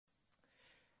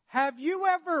Have you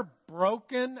ever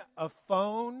broken a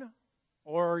phone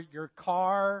or your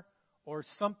car or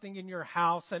something in your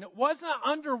house and it wasn't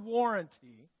under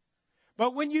warranty,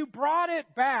 but when you brought it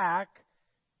back,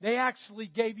 they actually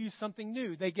gave you something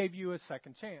new. They gave you a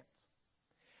second chance.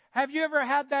 Have you ever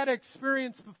had that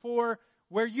experience before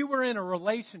where you were in a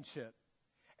relationship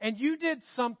and you did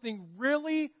something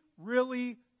really,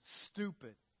 really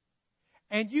stupid?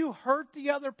 And you hurt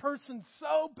the other person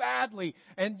so badly,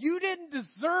 and you didn't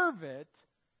deserve it,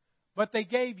 but they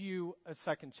gave you a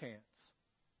second chance.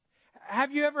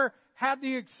 Have you ever had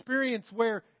the experience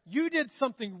where you did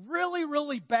something really,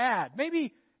 really bad,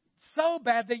 maybe so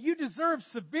bad that you deserve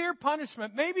severe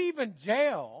punishment, maybe even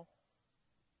jail,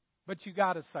 but you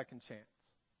got a second chance?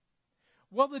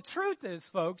 Well, the truth is,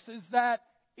 folks, is that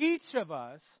each of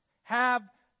us have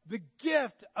the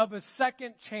gift of a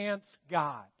second chance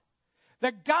God.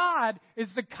 That God is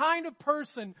the kind of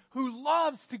person who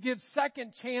loves to give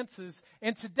second chances.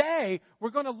 And today, we're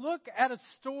going to look at a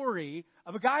story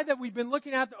of a guy that we've been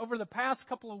looking at over the past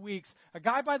couple of weeks, a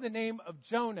guy by the name of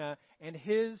Jonah and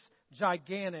his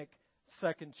gigantic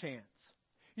second chance.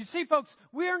 You see, folks,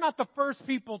 we are not the first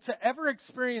people to ever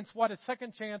experience what a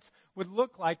second chance would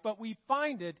look like, but we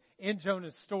find it in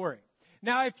Jonah's story.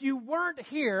 Now, if you weren't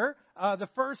here the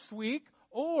first week,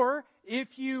 or if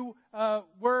you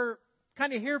were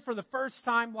kind of here for the first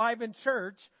time live in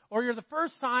church, or you're the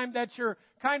first time that you're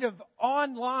kind of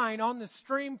online on the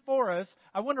stream for us,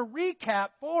 I want to recap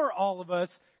for all of us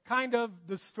kind of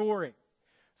the story.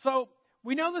 So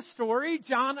we know the story.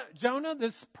 Jonah,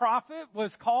 this prophet,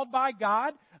 was called by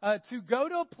God to go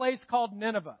to a place called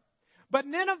Nineveh. But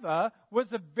Nineveh was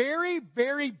a very,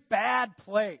 very bad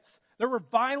place. There were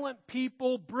violent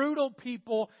people, brutal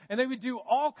people, and they would do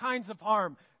all kinds of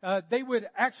harm. They would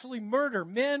actually murder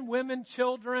men, women,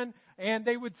 children, and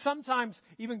they would sometimes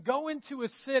even go into a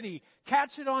city, catch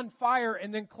it on fire,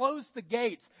 and then close the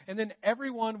gates, and then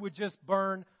everyone would just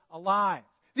burn alive.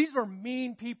 These were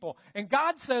mean people. And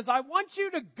God says, I want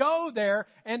you to go there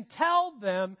and tell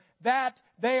them that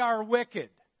they are wicked.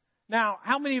 Now,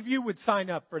 how many of you would sign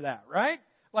up for that, right?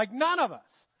 Like none of us.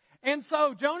 And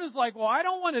so Jonah's like, well, I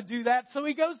don't want to do that. So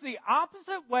he goes the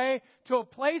opposite way to a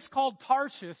place called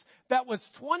Tarshish that was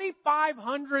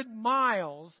 2,500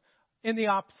 miles in the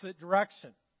opposite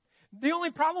direction. The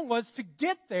only problem was to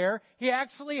get there, he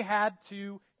actually had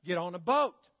to get on a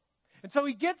boat. And so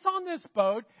he gets on this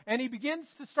boat and he begins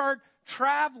to start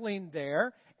traveling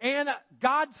there, and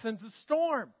God sends a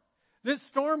storm. This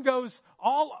storm goes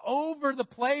all over the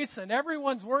place, and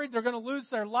everyone's worried they're going to lose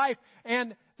their life.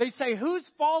 And they say, whose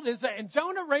fault is it? And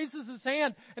Jonah raises his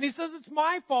hand, and he says, it's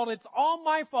my fault. It's all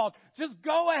my fault. Just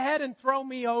go ahead and throw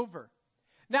me over.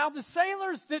 Now, the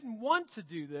sailors didn't want to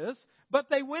do this,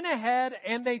 but they went ahead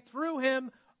and they threw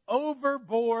him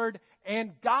overboard,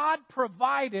 and God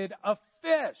provided a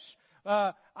fish.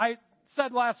 I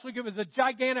said last week it was a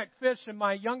gigantic fish, and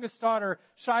my youngest daughter,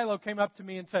 Shiloh, came up to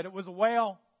me and said it was a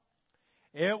whale.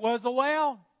 It was a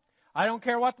whale. I don't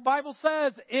care what the Bible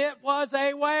says. It was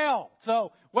a whale.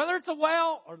 So whether it's a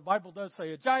whale, or the Bible does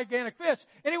say a gigantic fish.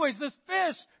 Anyways, this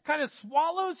fish kind of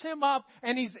swallows him up,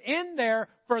 and he's in there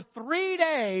for 3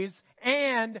 days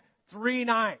and 3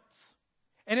 nights.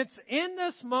 And it's in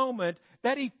this moment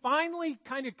that he finally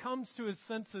kind of comes to his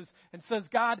senses and says,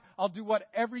 God, I'll do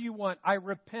whatever you want. I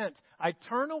repent. I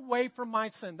turn away from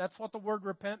my sin. That's what the word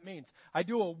repent means. I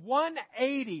do a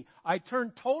 180. I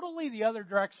turn totally the other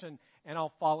direction, and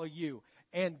I'll follow you.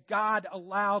 And God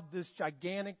allowed this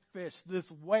gigantic fish, this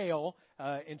whale,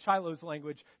 in Shiloh's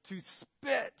language, to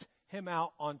spit him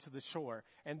out onto the shore.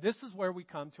 And this is where we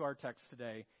come to our text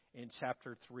today in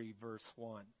chapter 3, verse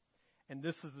 1. And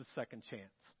this is the second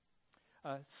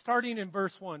chance. Starting in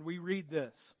verse 1, we read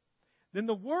this. Then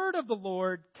the word of the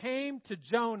Lord came to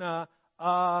Jonah,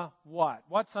 what?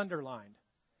 What's underlined?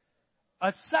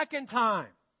 A second time.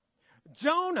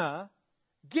 Jonah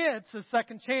gets a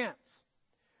second chance.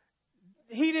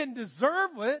 He didn't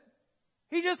deserve it.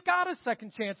 He just got a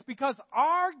second chance because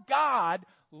our God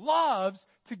loves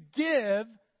to give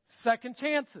second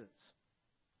chances.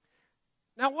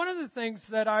 Now, one of the things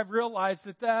that I've realized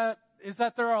is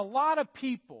that there are a lot of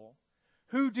people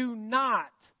who do not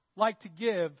like to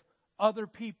give other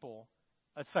people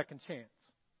a second chance.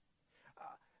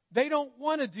 They don't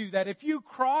want to do that. If you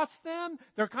cross them,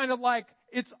 they're kind of like,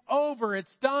 it's over,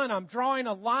 it's done, I'm drawing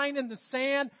a line in the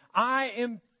sand, I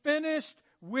am finished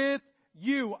with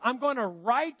you. I'm going to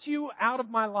write you out of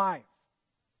my life.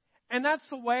 And that's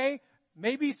the way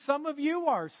maybe some of you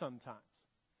are sometimes.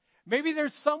 Maybe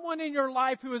there's someone in your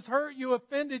life who has hurt you,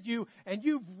 offended you, and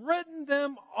you've written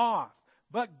them off.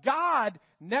 But God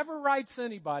never writes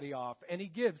anybody off, and He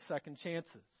gives second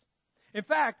chances. In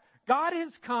fact, God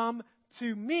has come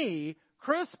to me,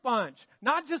 Chris Bunch,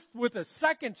 not just with a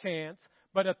second chance,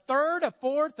 but a third, a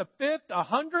fourth, a fifth,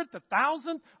 100th,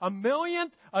 1,000th, a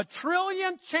millionth, a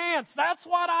trillionth chance. That's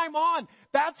what I'm on.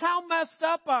 That's how messed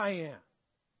up I am.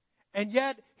 And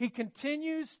yet, He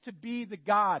continues to be the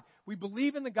God. We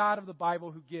believe in the God of the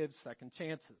Bible who gives second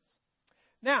chances.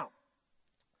 Now,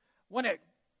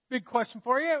 big question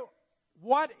for you.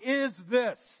 What is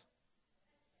this?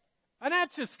 An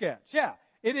Etch-a-Sketch. Yeah,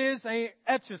 it is an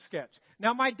Etch-a-Sketch.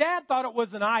 Now, my dad thought it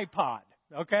was an iPod,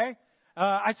 okay?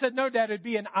 I said, no, Dad, it'd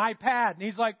be an iPad. And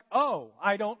he's like, oh,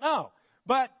 I don't know.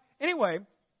 But anyway,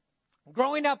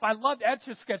 growing up, I loved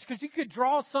Etch-a-Sketch because you could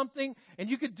draw something and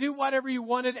you could do whatever you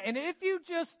wanted. And if you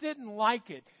just didn't like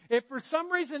it, if for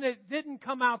some reason it didn't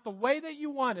come out the way that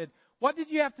you wanted, what did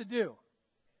you have to do?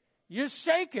 You just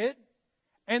shake it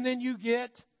and then you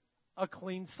get a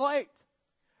clean slate.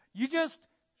 You just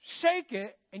shake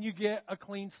it and you get a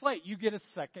clean slate. You get a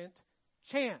second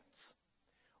chance.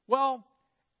 Well,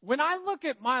 when I look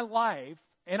at my life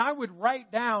and I would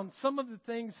write down some of the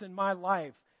things in my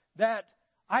life that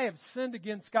I have sinned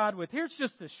against God with, here's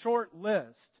just a short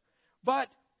list. But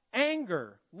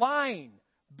anger, lying,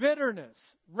 bitterness,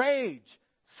 rage,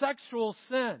 sexual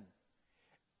sin.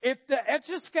 If the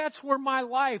Etch-a-Sketch were my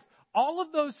life, all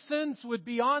of those sins would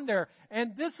be on there.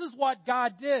 And this is what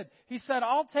God did. He said,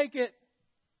 I'll take it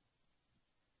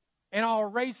and I'll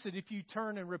erase it if you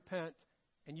turn and repent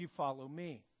and you follow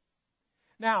me.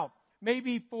 Now,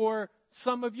 maybe for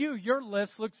some of you, your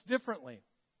list looks differently.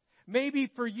 Maybe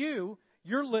for you,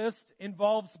 your list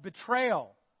involves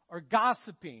betrayal or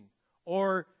gossiping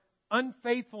or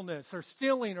unfaithfulness or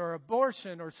stealing or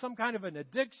abortion or some kind of an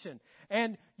addiction.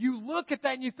 And you look at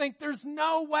that and you think, there's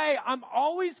no way. I'm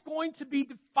always going to be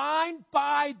defined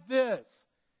by this.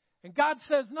 And God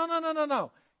says,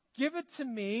 no. Give it to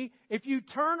me. If you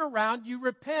turn around, you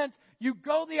repent, you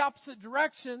go the opposite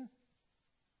direction,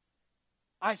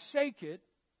 I shake it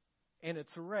and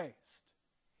it's erased.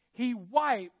 He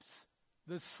wipes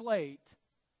the slate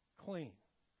clean.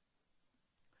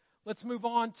 Let's move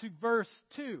on to verse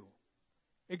 2.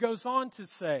 It goes on to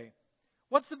say,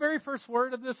 what's the very first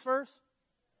word of this verse?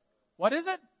 What is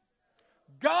it?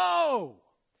 Go!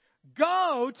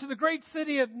 Go to the great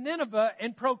city of Nineveh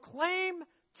and proclaim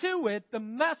to it the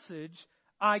message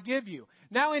I give you.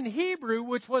 Now in Hebrew,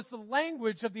 which was the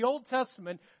language of the Old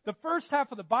Testament, the first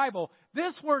half of the Bible,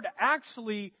 this word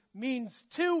actually means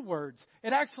two words.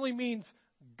 It actually means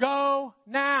go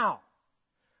now.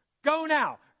 Go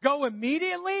now. Go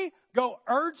immediately. Go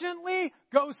urgently.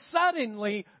 Go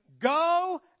suddenly.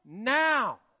 Go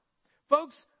now.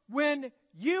 Folks, when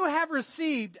you have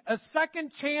received a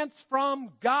second chance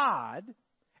from God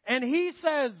and He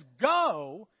says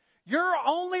go, your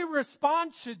only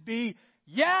response should be,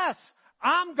 yes,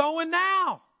 I'm going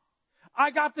now.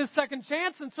 I got this second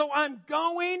chance, and so I'm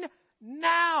going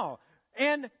now.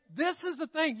 And this is the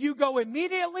thing. You go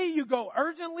immediately, you go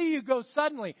urgently, you go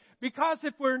suddenly. Because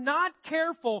if we're not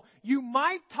careful, you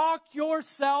might talk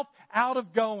yourself out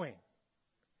of going.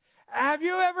 Have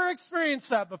you ever experienced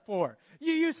that before?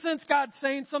 You sense God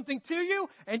saying something to you,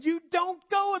 and you don't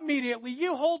go immediately.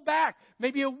 You hold back.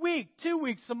 Maybe a week, 2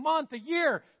 weeks, a month, a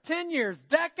year, 10 years,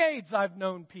 decades I've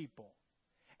known people.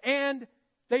 And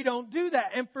they don't do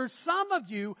that. And for some of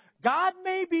you, God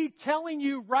may be telling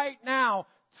you right now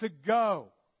to go.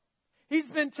 He's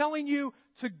been telling you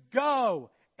to go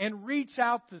and reach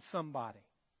out to somebody.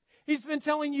 He's been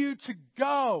telling you to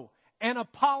go and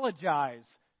apologize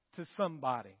to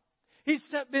somebody. He's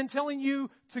been telling you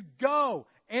to go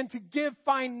and to give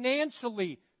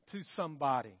financially to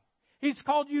somebody. He's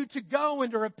called you to go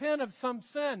and to repent of some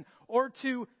sin or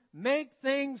to make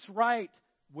things right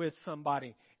with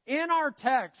somebody. In our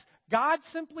text, God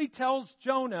simply tells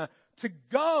Jonah to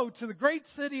go to the great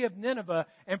city of Nineveh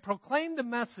and proclaim the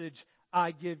message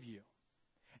I give you.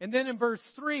 And then in verse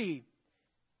 3,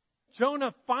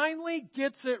 Jonah finally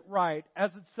gets it right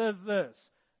as it says this.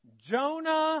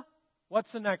 Jonah,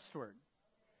 what's the next word?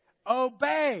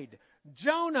 Obeyed.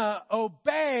 Jonah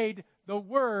obeyed the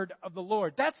word of the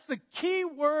Lord. That's the key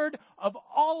word of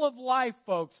all of life,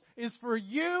 folks, is for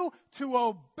you to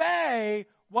obey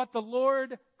what the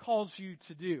Lord calls you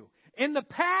to do. In the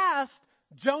past,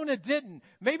 Jonah didn't.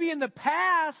 Maybe in the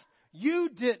past, you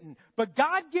didn't. But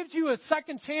God gives you a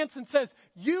second chance and says,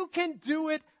 you can do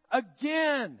it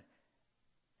again.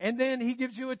 And then He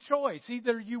gives you a choice.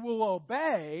 Either you will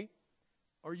obey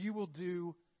or you will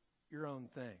do your own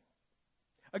thing.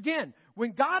 Again,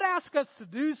 when God asks us to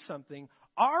do something,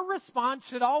 our response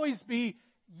should always be,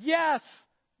 yes,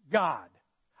 God.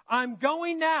 I'm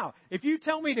going now. If you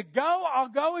tell me to go, I'll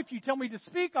go. If you tell me to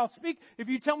speak, I'll speak. If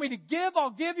you tell me to give,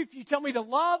 I'll give. If you tell me to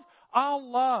love,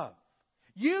 I'll love.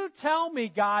 You tell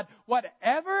me, God,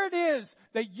 whatever it is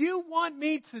that you want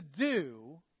me to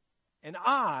do, and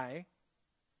I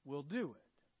will do it.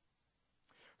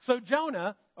 So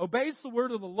Jonah obeys the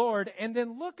word of the Lord, and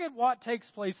then look at what takes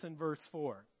place in verse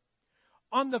 4.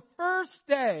 On the first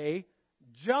day,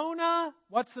 Jonah,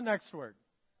 what's the next word?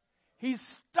 He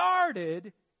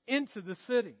started into the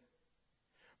city.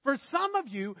 For some of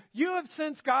you, you have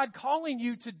sensed God calling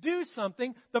you to do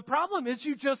something. The problem is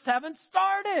you just haven't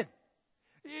started.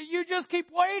 You just keep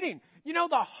waiting. You know,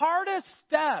 the hardest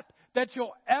step that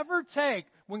you'll ever take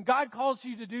when God calls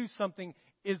you to do something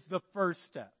is the first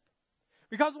step.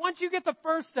 Because once you get the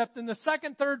first step, then the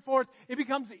second, third, fourth, it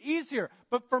becomes easier.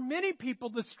 But for many people,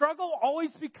 the struggle always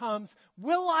becomes,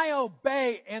 will I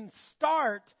obey and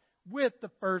start with the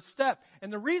first step?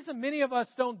 And the reason many of us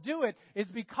don't do it is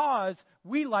because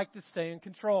we like to stay in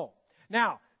control.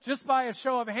 Now, just by a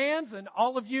show of hands, and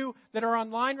all of you that are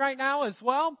online right now as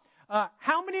well,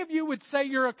 how many of you would say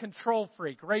you're a control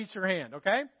freak? Raise your hand,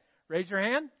 okay? Raise your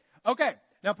hand. Okay,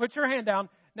 now put your hand down.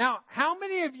 Now, how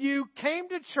many of you came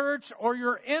to church or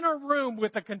you're in a room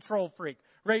with a control freak?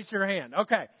 Raise your hand.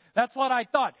 Okay, that's what I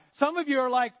thought. Some of you are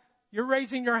like, you're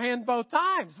raising your hand both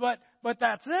times, but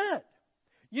that's it.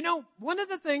 You know, one of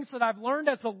the things that I've learned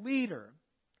as a leader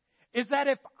is that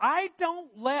if I don't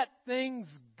let things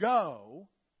go,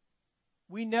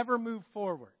 we never move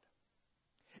forward.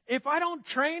 If I don't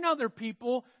train other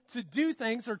people to do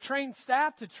things or train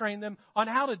staff to train them on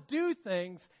how to do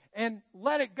things and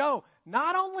let it go,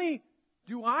 not only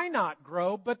do I not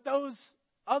grow, but those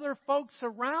other folks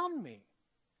around me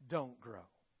don't grow.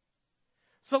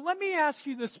 So let me ask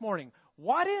you this morning,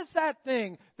 what is that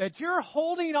thing that you're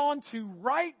holding on to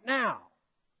right now,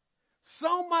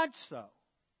 so much so,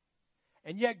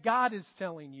 and yet God is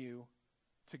telling you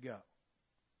to go?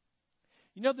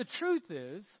 You know, the truth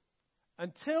is,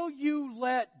 until you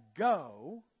let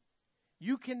go,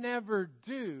 you can never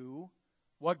do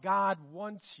what God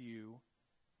wants you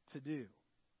to do.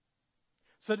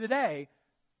 So today,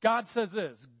 God says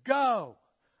this, go.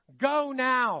 Go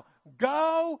now.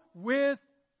 Go with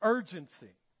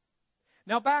urgency.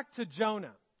 Now back to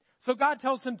Jonah. So God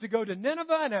tells him to go to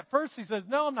Nineveh, and at first he says,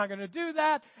 no, I'm not going to do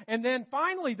that. And then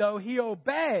finally, though, he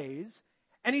obeys,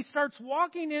 and he starts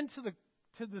walking into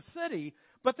the city.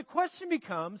 But the question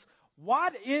becomes,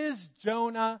 what is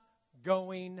Jonah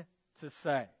going to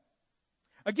say?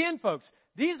 Again, folks,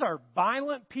 these are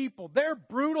violent people. They're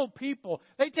brutal people.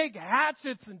 They take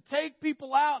hatchets and take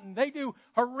people out, and they do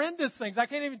horrendous things. I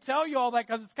can't even tell you all that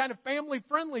because it's kind of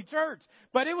family-friendly church.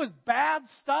 But it was bad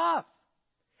stuff.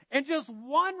 And just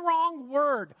one wrong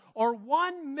word or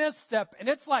one misstep, and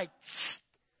it's like,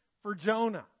 for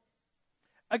Jonah.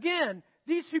 Again,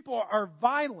 these people are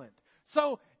violent.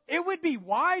 So it would be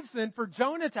wise then for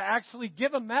Jonah to actually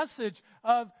give a message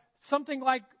of something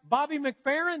like Bobby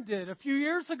McFerrin did a few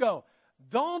years ago.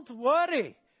 Don't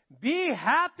worry. Be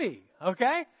happy.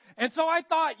 Okay? And so I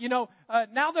thought,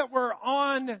 now that we're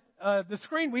on the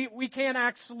screen, we can't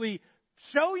actually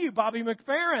show you Bobby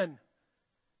McFerrin.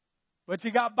 But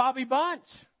you got Bobby Bunch.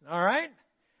 All right?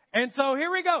 And so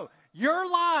here we go. Your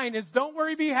line is don't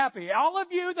worry, be happy. All of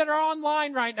you that are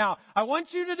online right now, I want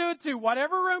you to do it too.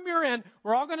 Whatever room you're in,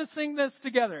 we're all going to sing this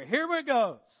together. Here it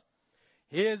goes.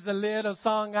 Here's a little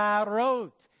song I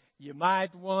wrote. You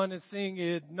might want to sing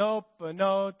it note by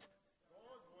note.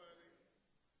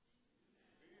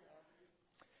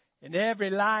 In every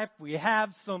life we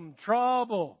have some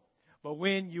trouble, but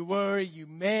when you worry, you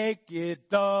make it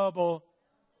double.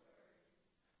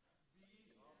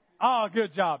 Oh,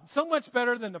 good job. So much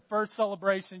better than the first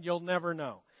celebration you'll never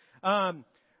know.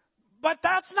 But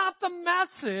that's not the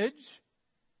message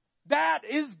that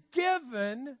is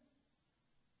given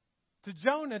to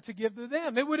Jonah to give to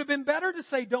them. It would have been better to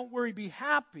say, don't worry, be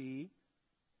happy.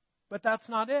 But that's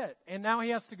not it. And now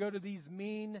he has to go to these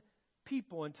mean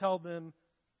people and tell them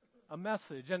a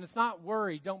message. And it's not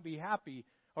worry, don't be happy.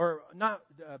 Or not,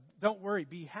 don't worry,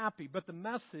 be happy. But the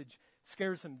message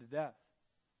scares him to death.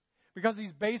 Because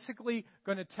he's basically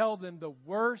going to tell them the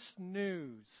worst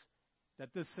news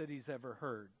that this city's ever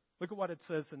heard. Look at what it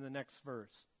says in the next verse.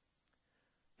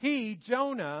 He,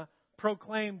 Jonah,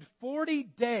 proclaimed 40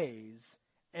 days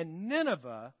and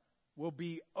Nineveh will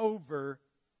be overturned.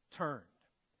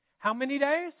 How many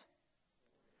days?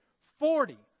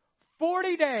 40.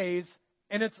 40 days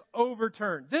and it's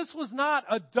overturned. This was not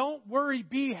a don't worry,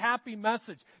 be happy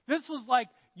message. This was like,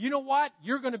 you know what?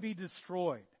 You're going to be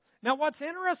destroyed. Now, what's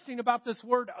interesting about this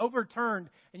word overturned,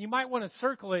 and you might want to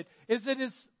circle it, is it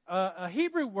is a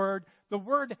Hebrew word the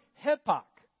word hippok.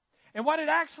 And what it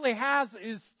actually has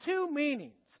is two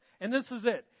meanings. And this is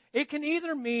it. It can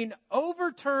either mean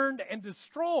overturned and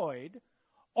destroyed,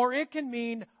 or it can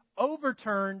mean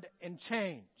overturned and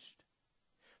changed.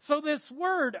 So this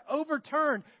word,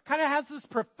 overturned, kind of has this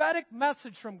prophetic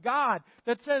message from God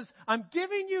that says, I'm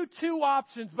giving you two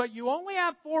options, but you only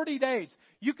have 40 days.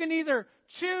 You can either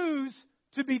choose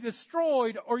to be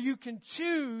destroyed, or you can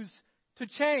choose to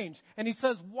change. And he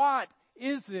says, what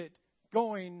is it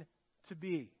going to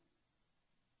be?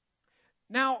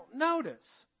 Now, notice,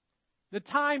 the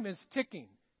time is ticking.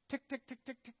 Tick, tick, tick,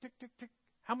 tick, tick, tick, tick, tick.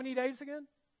 How many days again?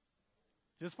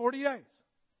 Just 40 days.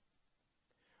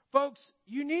 Folks,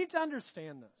 you need to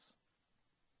understand this.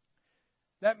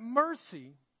 That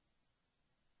mercy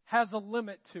has a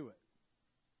limit to it.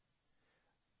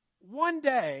 One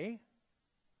day,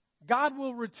 God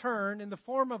will return in the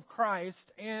form of Christ,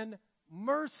 and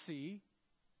mercy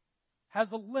has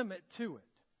a limit to it.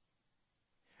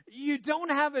 You don't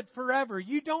have it forever.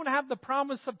 You don't have the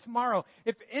promise of tomorrow.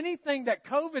 If anything that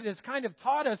COVID has kind of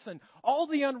taught us, and all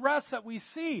the unrest that we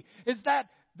see, is that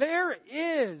there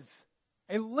is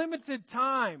a limited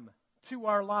time to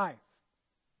our life.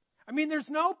 I mean, there's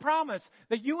no promise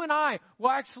that you and I will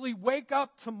actually wake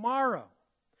up tomorrow.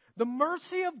 The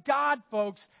mercy of God,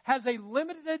 folks, has a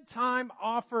limited time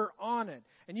offer on it.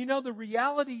 And you know, the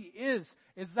reality is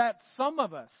that some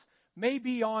of us may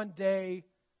be on day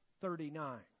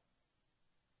 39.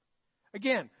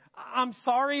 Again, I'm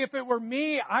sorry, if it were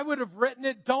me, I would have written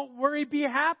it, don't worry, be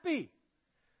happy.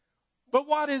 But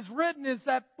what is written is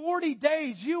that 40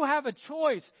 days, you have a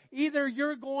choice. Either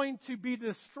you're going to be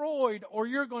destroyed or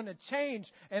you're going to change.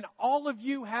 And all of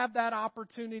you have that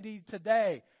opportunity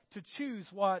today to choose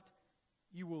what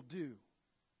you will do.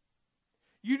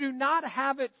 You do not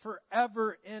have it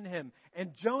forever in Him.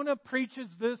 And Jonah preaches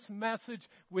this message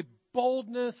with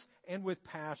boldness and with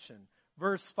passion.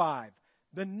 Verse 5.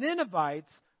 The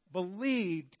Ninevites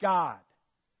believed God.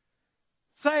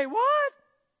 Say, what?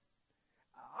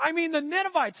 I mean, the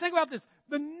Ninevites, think about this.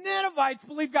 The Ninevites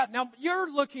believed God. Now,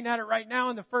 you're looking at it right now,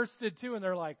 and the first did too, and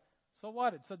they're like, so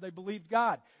what? It said they believed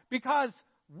God. Because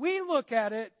we look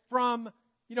at it from,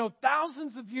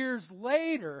 thousands of years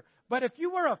later, but if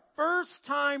you were a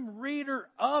first-time reader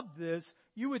of this,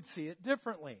 you would see it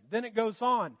differently. Then it goes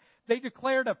on. They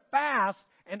declared a fast,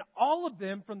 and all of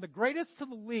them, from the greatest to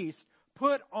the least,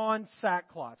 put on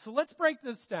sackcloth. So let's break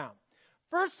this down.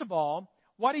 First of all,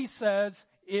 what he says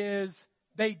is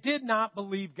they did not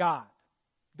believe God.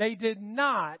 They did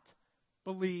not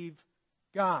believe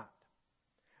God.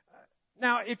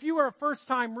 Now, if you were a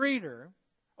first-time reader,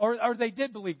 or they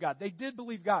did believe God. They did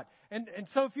believe God. And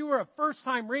so if you were a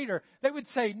first-time reader, they would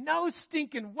say, no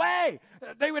stinking way.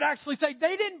 They would actually say,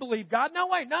 they didn't believe God. No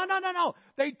way. No.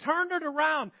 They turned it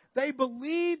around. They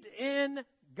believed in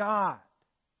God.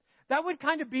 That would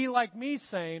kind of be like me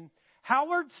saying,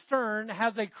 Howard Stern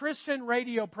has a Christian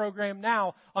radio program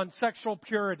now on sexual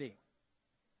purity.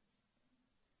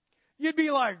 You'd be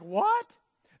like, what?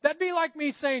 That'd be like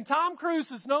me saying Tom Cruise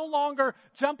is no longer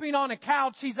jumping on a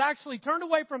couch. He's actually turned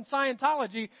away from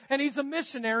Scientology and he's a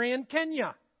missionary in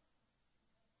Kenya.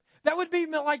 That would be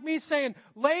like me saying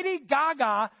Lady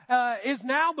Gaga is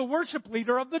now the worship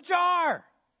leader of the Jar.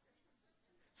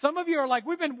 Some of you are like,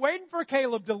 we've been waiting for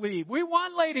Caleb to leave. We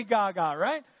want Lady Gaga,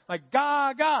 right? Like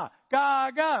Gaga,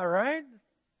 Gaga, right?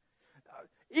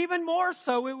 Even more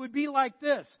so, it would be like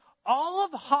this. All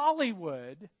of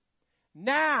Hollywood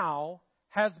now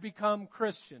has become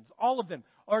Christians. All of them.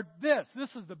 Or this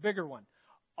is the bigger one.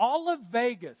 All of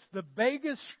Vegas, the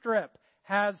Vegas Strip,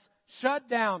 has shut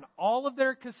down all of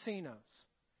their casinos.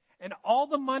 And all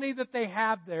the money that they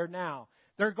have there now,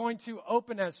 they're going to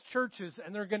open as churches,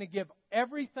 and they're going to give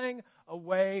everything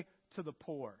away to the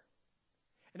poor.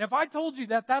 And if I told you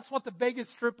that that's what the Vegas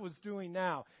Strip was doing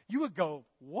now, you would go,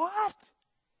 what?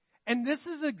 And this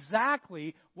is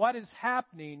exactly what is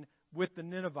happening with the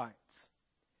Ninevites.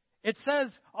 It says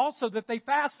also that they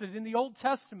fasted. In the Old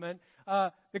Testament,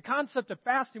 the concept of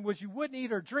fasting was you wouldn't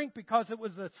eat or drink because it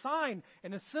was a sign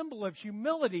and a symbol of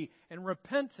humility and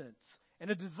repentance and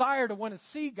a desire to want to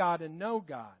see God and know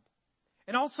God.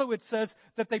 And also it says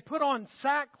that they put on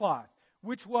sackcloth,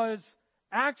 which was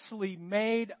actually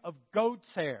made of goat's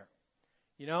hair.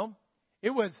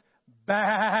 It was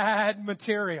bad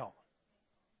material.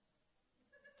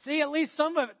 See, at least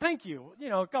some of it, thank you,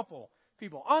 a couple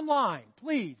people online,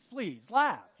 please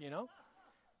laugh,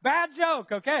 Bad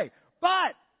joke, okay.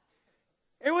 But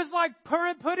it was like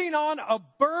putting on a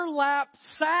burlap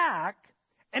sack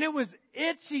And it was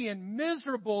itchy and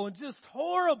miserable and just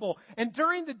horrible. And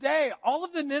during the day, all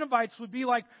of the Ninevites would be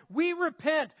like, we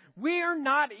repent. We are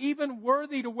not even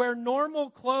worthy to wear normal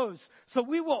clothes. So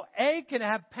we will ache and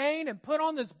have pain and put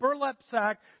on this burlap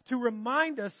sack to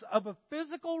remind us of a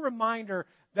physical reminder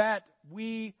that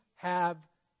we have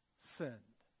sinned.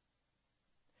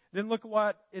 Then look at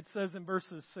what it says in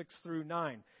verses 6 through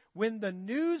 9. When the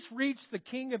news reached the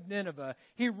king of Nineveh,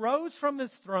 he rose from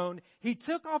his throne, he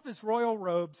took off his royal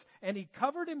robes, and he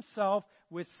covered himself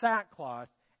with sackcloth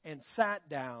and sat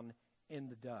down in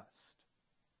the dust.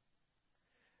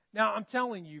 Now, I'm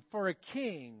telling you, for a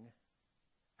king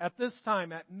at this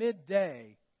time, at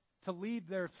midday, to leave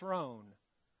their throne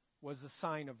was a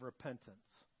sign of repentance.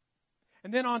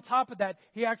 And then on top of that,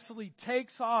 he actually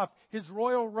takes off his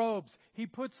royal robes. He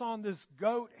puts on this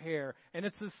goat hair, and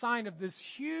it's a sign of this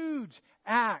huge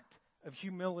act of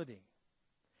humility.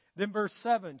 Then verse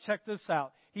 7, check this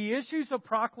out. He issues a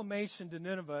proclamation to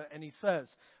Nineveh, and he says,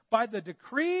 by the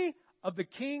decree of the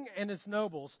king and his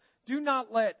nobles, do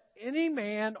not let any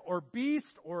man or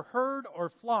beast or herd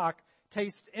or flock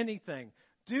taste anything.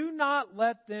 Do not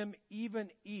let them even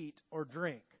eat or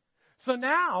drink. So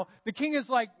now the king is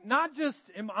like, not just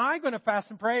am I going to fast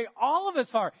and pray, all of us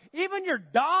are. Even your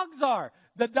dogs are.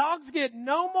 The dogs get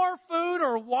no more food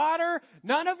or water.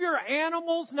 None of your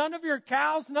animals, none of your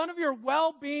cows, none of your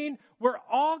well-being. We're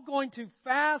all going to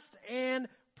fast and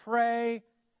pray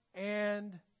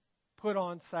and put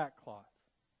on sackcloth.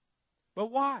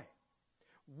 But why?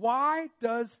 Why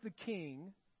does the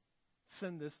king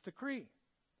send this decree?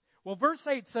 Well, verse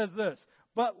 8 says this,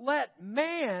 but let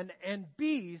man and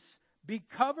beast be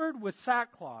covered with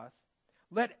sackcloth.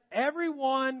 Let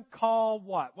everyone call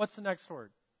what? What's the next word?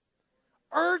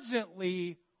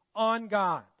 Urgently on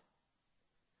God.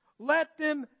 Let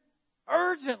them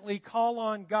urgently call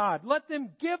on God. Let them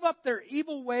give up their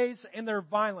evil ways and their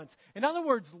violence. In other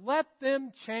words, let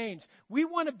them change. We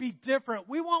want to be different.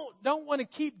 We don't want to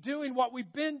keep doing what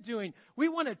we've been doing. We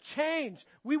want to change.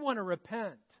 We want to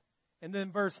repent. And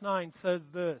then verse 9 says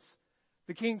this.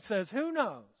 The king says, who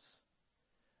knows?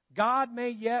 God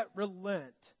may yet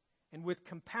relent and with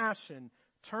compassion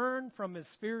turn from his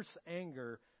fierce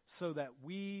anger so that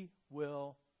we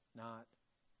will not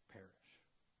perish.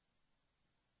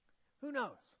 Who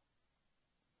knows?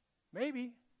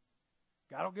 Maybe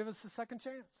God will give us a second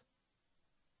chance.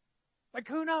 Like,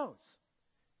 who knows?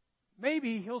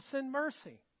 Maybe he'll send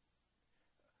mercy.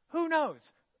 Who knows?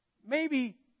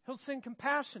 Maybe he'll send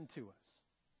compassion to us.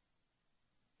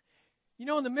 You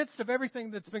know, in the midst of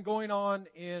everything that's been going on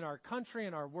in our country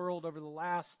and our world over the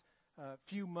last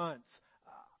few months,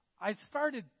 I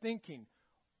started thinking,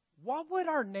 what would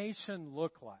our nation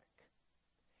look like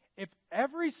if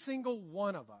every single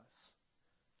one of us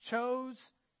chose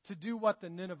to do what the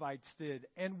Ninevites did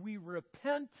and we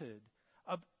repented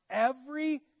of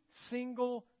every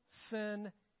single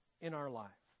sin in our life?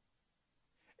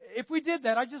 If we did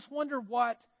that, I just wonder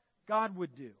what God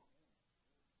would do.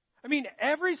 I mean,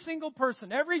 every single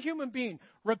person, every human being,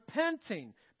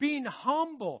 repenting, being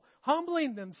humble,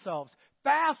 humbling themselves,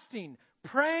 fasting,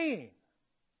 praying.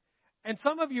 And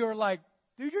some of you are like,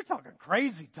 dude, you're talking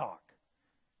crazy talk.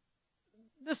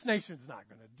 This nation's not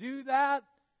going to do that.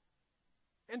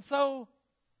 And so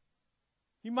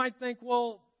you might think,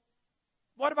 well,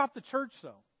 what about the church,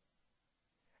 though?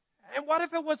 And what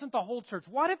if it wasn't the whole church?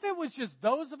 What if it was just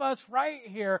those of us right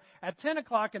here at 10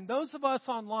 o'clock and those of us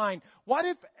online? What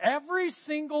if every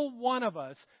single one of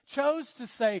us chose to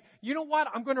say, you know what?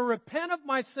 I'm going to repent of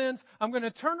my sins. I'm going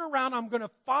to turn around. I'm going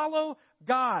to follow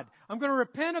God. I'm going to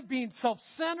repent of being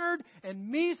self-centered and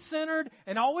me-centered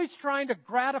and always trying to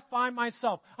gratify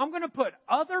myself. I'm going to put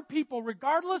other people,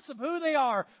 regardless of who they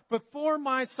are, before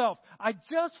myself. I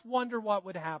just wonder what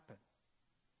would happen.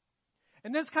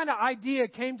 And this kind of idea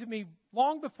came to me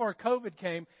long before COVID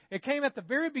came. It came at the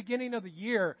very beginning of the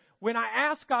year when I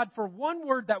asked God for one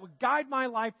word that would guide my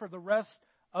life for the rest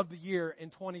of the year in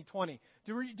 2020.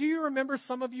 Do you remember,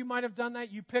 some of you might have done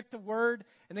that? You picked a word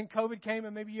and then COVID came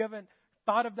and maybe you haven't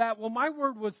thought of that. Well, my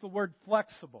word was the word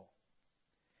flexible.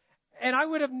 And I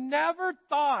would have never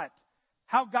thought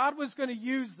how God was going to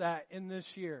use that in this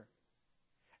year.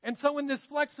 And so in this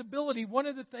flexibility, one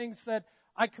of the things that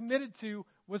I committed to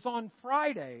was on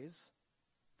Fridays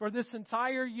for this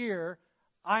entire year,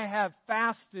 I have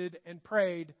fasted and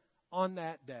prayed on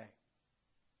that day.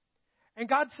 And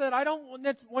God said, I don't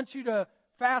want you to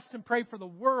fast and pray for the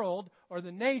world or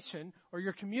the nation or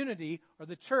your community or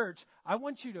the church. I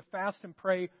want you to fast and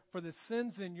pray for the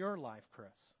sins in your life, Chris.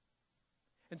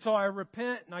 And so I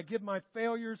repent and I give my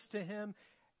failures to Him.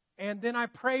 And then I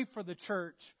pray for the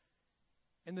church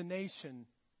and the nation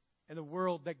in the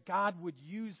world, that God would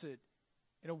use it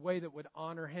in a way that would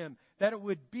honor Him, that it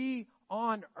would be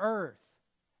on earth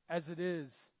as it is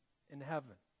in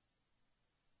heaven.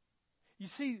 You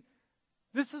see,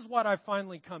 this is what I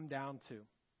finally come down to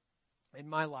in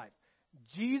my life.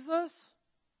 Jesus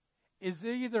is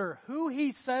either who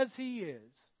He says He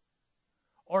is,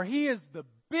 or He is the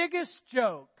biggest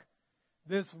joke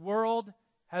this world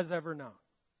has ever known.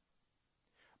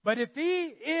 But if He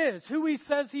is who He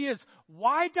says He is,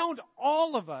 why don't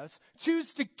all of us choose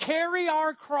to carry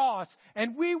our cross,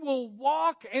 and we will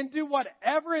walk and do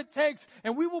whatever it takes,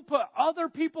 and we will put other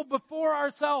people before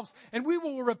ourselves, and we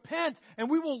will repent, and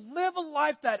we will live a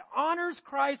life that honors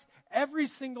Christ every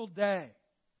single day.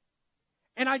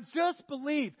 And I just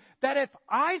believe that if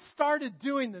I started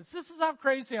doing this is how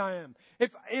crazy I am.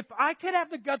 If I could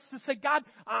have the guts to say, God,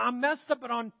 I'm messed up,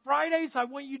 but on Fridays I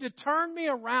want you to turn me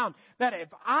around. That if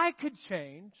I could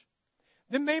change,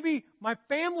 then maybe my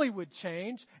family would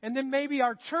change, and then maybe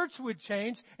our church would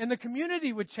change, and the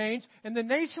community would change, and the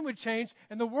nation would change,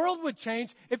 and the world would change.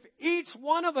 If each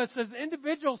one of us as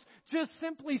individuals just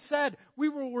simply said, we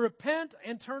will repent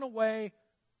and turn away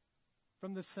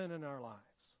from the sin in our lives.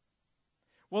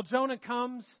 Well, Jonah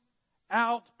comes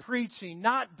out preaching,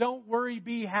 not don't worry,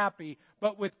 be happy,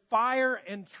 but with fire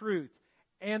and truth.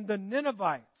 And the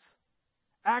Ninevites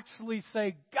actually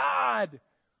say, God,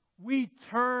 we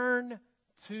turn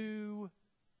to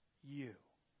you.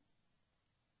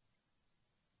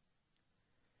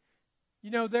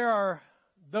 You know, there are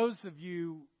those of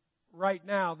you right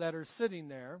now that are sitting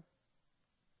there,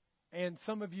 and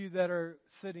some of you that are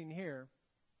sitting here.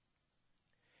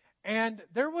 And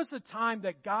there was a time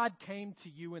that God came to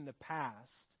you in the past,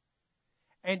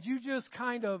 and you just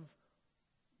kind of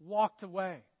walked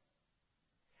away.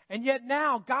 And yet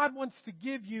now God wants to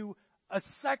give you a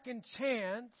second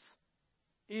chance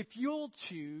if you'll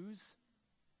choose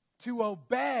to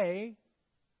obey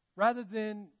rather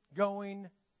than going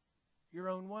your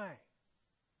own way.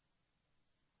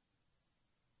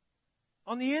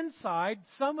 On the inside,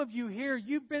 some of you here,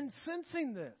 you've been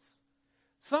sensing this.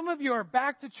 Some of you are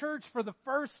back to church for the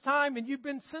first time, and you've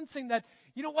been sensing that,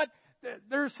 you know what,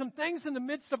 there are some things in the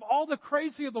midst of all the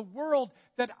crazy of the world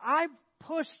that I've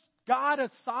pushed God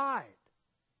aside.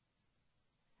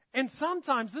 And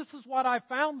sometimes, this is what I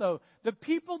found though, the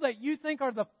people that you think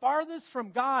are the farthest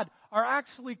from God are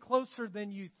actually closer than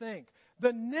you think.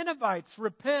 The Ninevites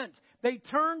repent. They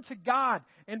turn to God.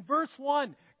 In verse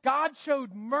 1, God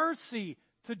showed mercy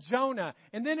to Jonah.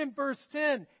 And then in verse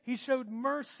 10, He showed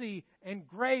mercy and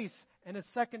grace and a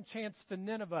second chance to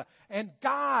Nineveh. And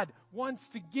God wants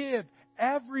to give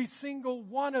every single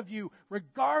one of you,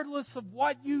 regardless of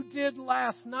what you did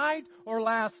last night or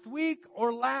last week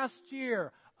or last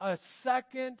year, a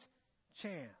second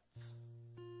chance.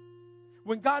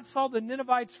 When God saw the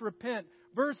Ninevites repent,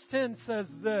 verse 10 says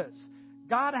this,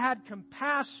 God had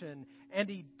compassion, and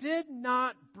He did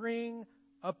not bring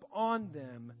upon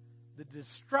them the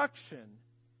destruction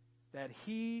that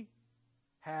He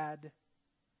had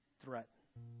threatened.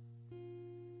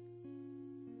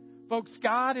 Folks,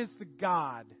 God is the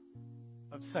God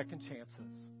of second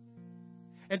chances.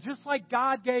 And just like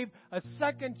God gave a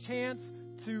second chance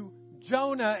to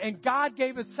Jonah and God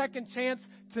gave a second chance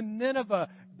to Nineveh,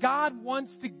 God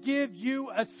wants to give you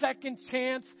a second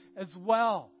chance as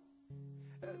well.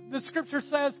 The Scripture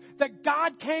says that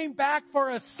God came back for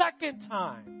a second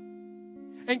time.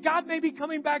 And God may be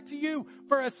coming back to you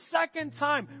for a second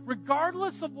time,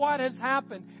 regardless of what has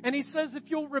happened. And He says, if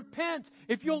you'll repent,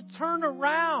 if you'll turn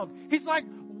around, He's like,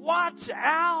 watch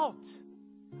out.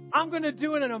 I'm going to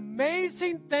do an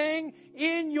amazing thing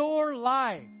in your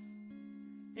life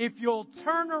if you'll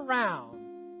turn around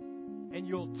and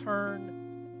you'll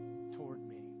turn toward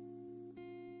me.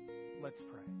 Let's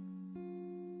pray.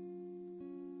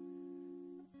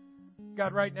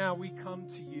 God, right now we come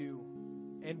to you.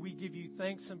 And we give you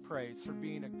thanks and praise for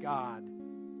being a God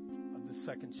of the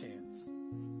second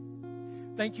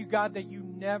chance. Thank you, God, that you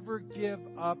never give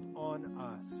up on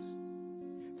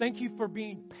us. Thank you for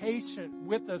being patient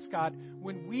with us, God,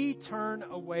 when we turn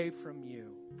away from you.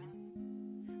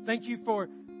 Thank you for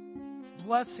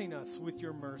blessing us with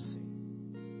your mercy.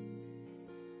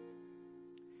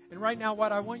 And right now,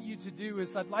 what I want you to do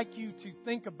is I'd like you to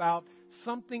think about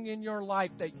something in your life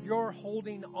that you're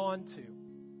holding on to.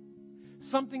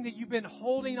 Something that you've been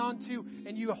holding on to,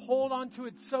 and you hold on to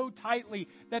it so tightly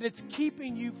that it's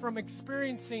keeping you from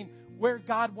experiencing where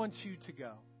God wants you to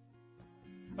go.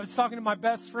 I was talking to my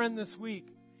best friend this week,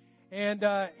 and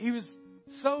he was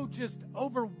so just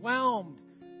overwhelmed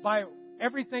by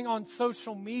everything on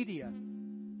social media.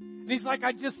 And he's like,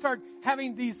 I just start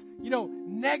having these,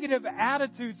 negative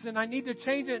attitudes and I need to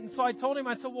change it. And so I told him,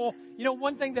 I said, well,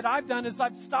 one thing that I've done is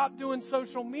I've stopped doing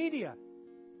social media.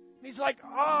 And he's like, oh,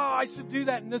 I should do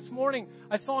that. And this morning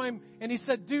I saw him and he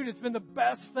said, dude, it's been the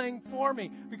best thing for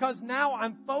me because now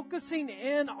I'm focusing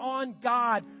in on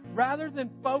God rather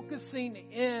than focusing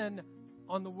in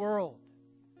on the world.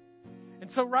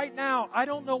 And so right now, I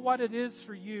don't know what it is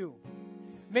for you.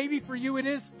 Maybe for you it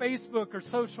is Facebook or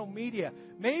social media.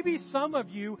 Maybe some of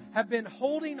you have been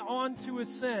holding on to a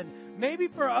sin. Maybe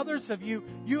for others of you,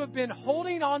 you have been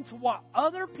holding on to what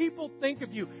other people think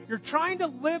of you. You're trying to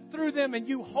live through them and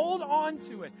you hold on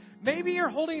to it. Maybe you're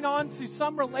holding on to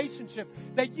some relationship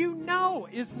that you know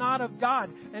is not of God.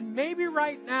 And maybe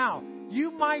right now, you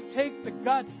might take the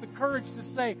guts, the courage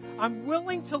to say, I'm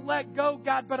willing to let go,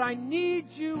 God, but I need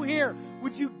you here.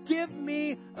 Would you give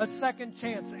me a second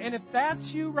chance? And if that's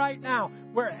you right now,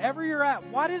 wherever you're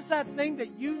at, what is that thing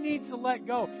that you need to let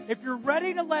go? If you're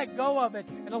ready to let go of it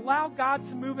and allow God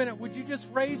to move in it, would you just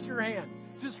raise your hand?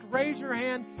 Just raise your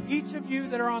hand, each of you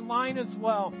that are online as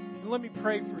well, and let me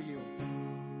pray for you.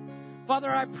 Father,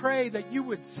 I pray that you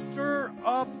would stir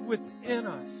up within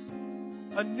us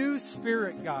a new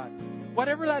spirit, God.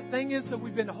 Whatever that thing is that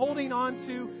we've been holding on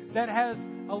to that has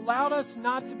allowed us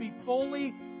not to be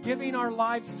fully giving our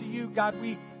lives to you, God,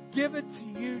 we give it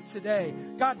to you today.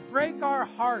 God, break our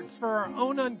hearts for our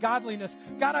own ungodliness.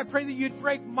 God, I pray that you'd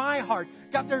break my heart.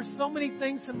 God, there's so many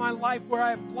things in my life where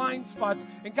I have blind spots.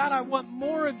 And God, I want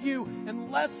more of you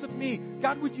and less of me.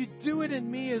 God, would you do it in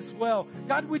me as well?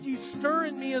 God, would you stir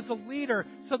in me as a leader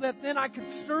so that then I could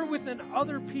stir within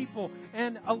other people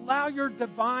and allow your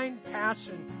divine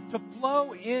passion to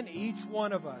flow in each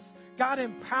one of us. God,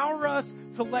 empower us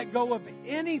to let go of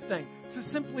anything,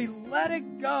 to simply let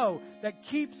it go that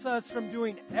keeps us from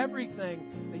doing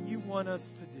everything that you want us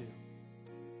to do.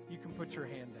 You can put your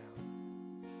hand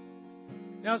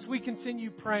down. Now, as we continue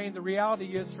praying, the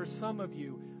reality is for some of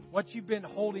you, what you've been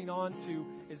holding on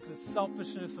to is the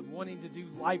selfishness of wanting to do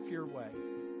life your way.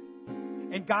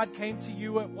 And God came to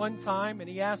you at one time and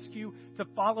He asked you to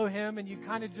follow Him and you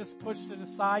kind of just pushed it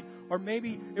aside. Or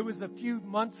maybe it was a few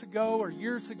months ago or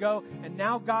years ago and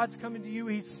now God's coming to you.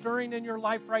 He's stirring in your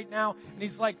life right now and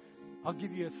He's like, I'll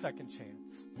give you a second chance.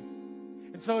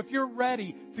 And so if you're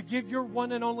ready to give your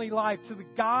one and only life to the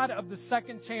God of the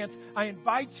second chance, I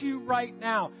invite you right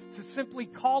now to simply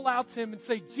call out to Him and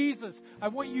say, Jesus, I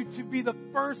want you to be the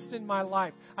first in my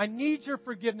life. I need your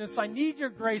forgiveness. I need your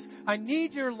grace. I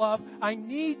need your love. I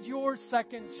need your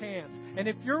second chance. And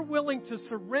if you're willing to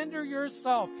surrender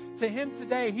yourself to Him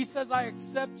today, He says, I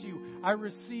accept you. I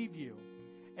receive you.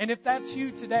 And if that's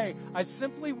you today, I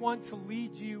simply want to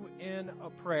lead you in a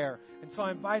prayer. And so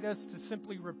I invite us to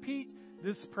simply repeat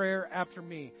this prayer after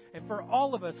me. And for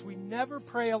all of us, we never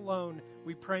pray alone.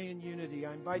 We pray in unity.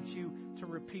 I invite you to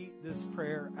repeat this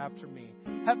prayer after me.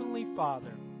 Heavenly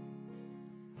Father,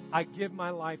 I give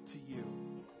my life to you.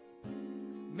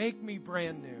 Make me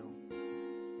brand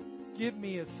new. Give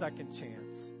me a second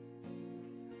chance.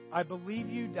 I believe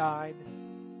you died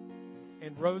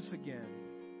and rose again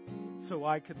so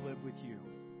I could live with you.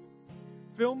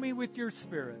 Fill me with your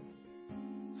Spirit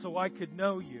so I could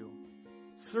know you,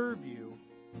 serve you,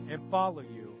 and follow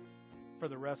you for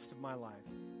the rest of my life.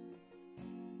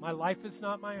 My life is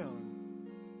not my own.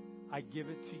 I give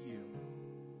it to you.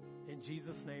 In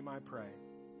Jesus' name I pray.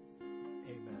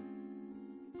 Amen.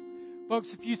 Folks,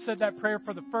 if you said that prayer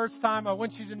for the first time, I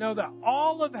want you to know that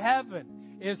all of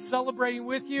heaven is celebrating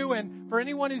with you. And for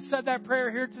anyone who said that prayer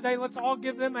here today, let's all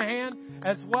give them a hand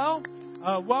as well.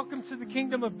 Welcome to the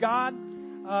kingdom of God.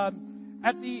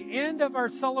 At the end of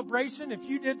our celebration, if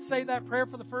you did say that prayer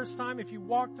for the first time, if you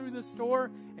walk through this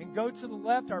door and go to the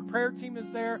left, our prayer team is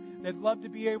there. They'd love to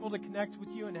be able to connect with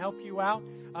you and help you out.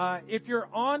 If you're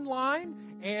online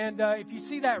and if you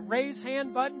see that raise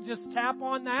hand button, just tap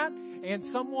on that and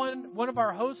one of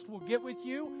our hosts will get with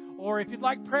you. Or if you'd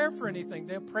like prayer for anything,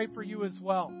 they'll pray for you as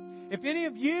well. If any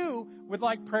of you would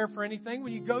like prayer for anything,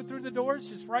 when you go through the doors,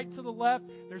 just right to the left,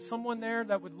 there's someone there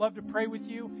that would love to pray with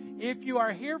you. If you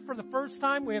are here for the first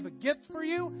time, we have a gift for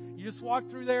you. You just walk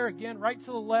through there, again, right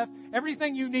to the left.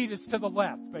 Everything you need is to the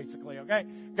left, basically, okay?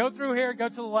 Go through here, go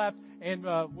to the left, and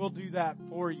we'll do that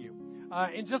for you.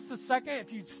 In just a second,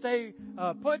 if you'd stay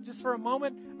put just for a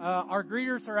moment, our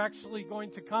greeters are actually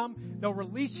going to come. They'll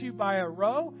release you by a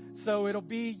row, so it'll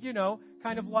be,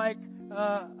 kind of like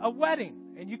a wedding.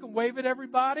 And you can wave at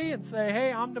everybody and say,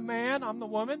 hey, I'm the man, I'm the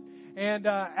woman. And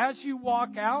as you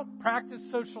walk out, practice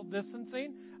social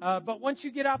distancing. But once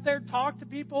you get out there, talk to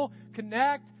people,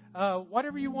 connect,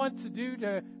 whatever you want to do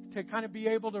to kind of be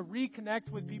able to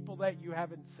reconnect with people that you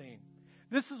haven't seen.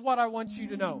 this is what I want you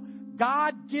to know.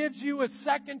 God gives you a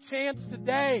second chance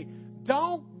today.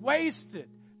 Don't waste it.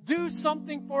 Do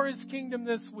something for His kingdom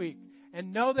this week.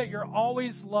 And know that you're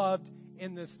always loved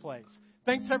in this place.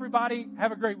 Thanks, everybody.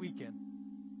 Have a great weekend.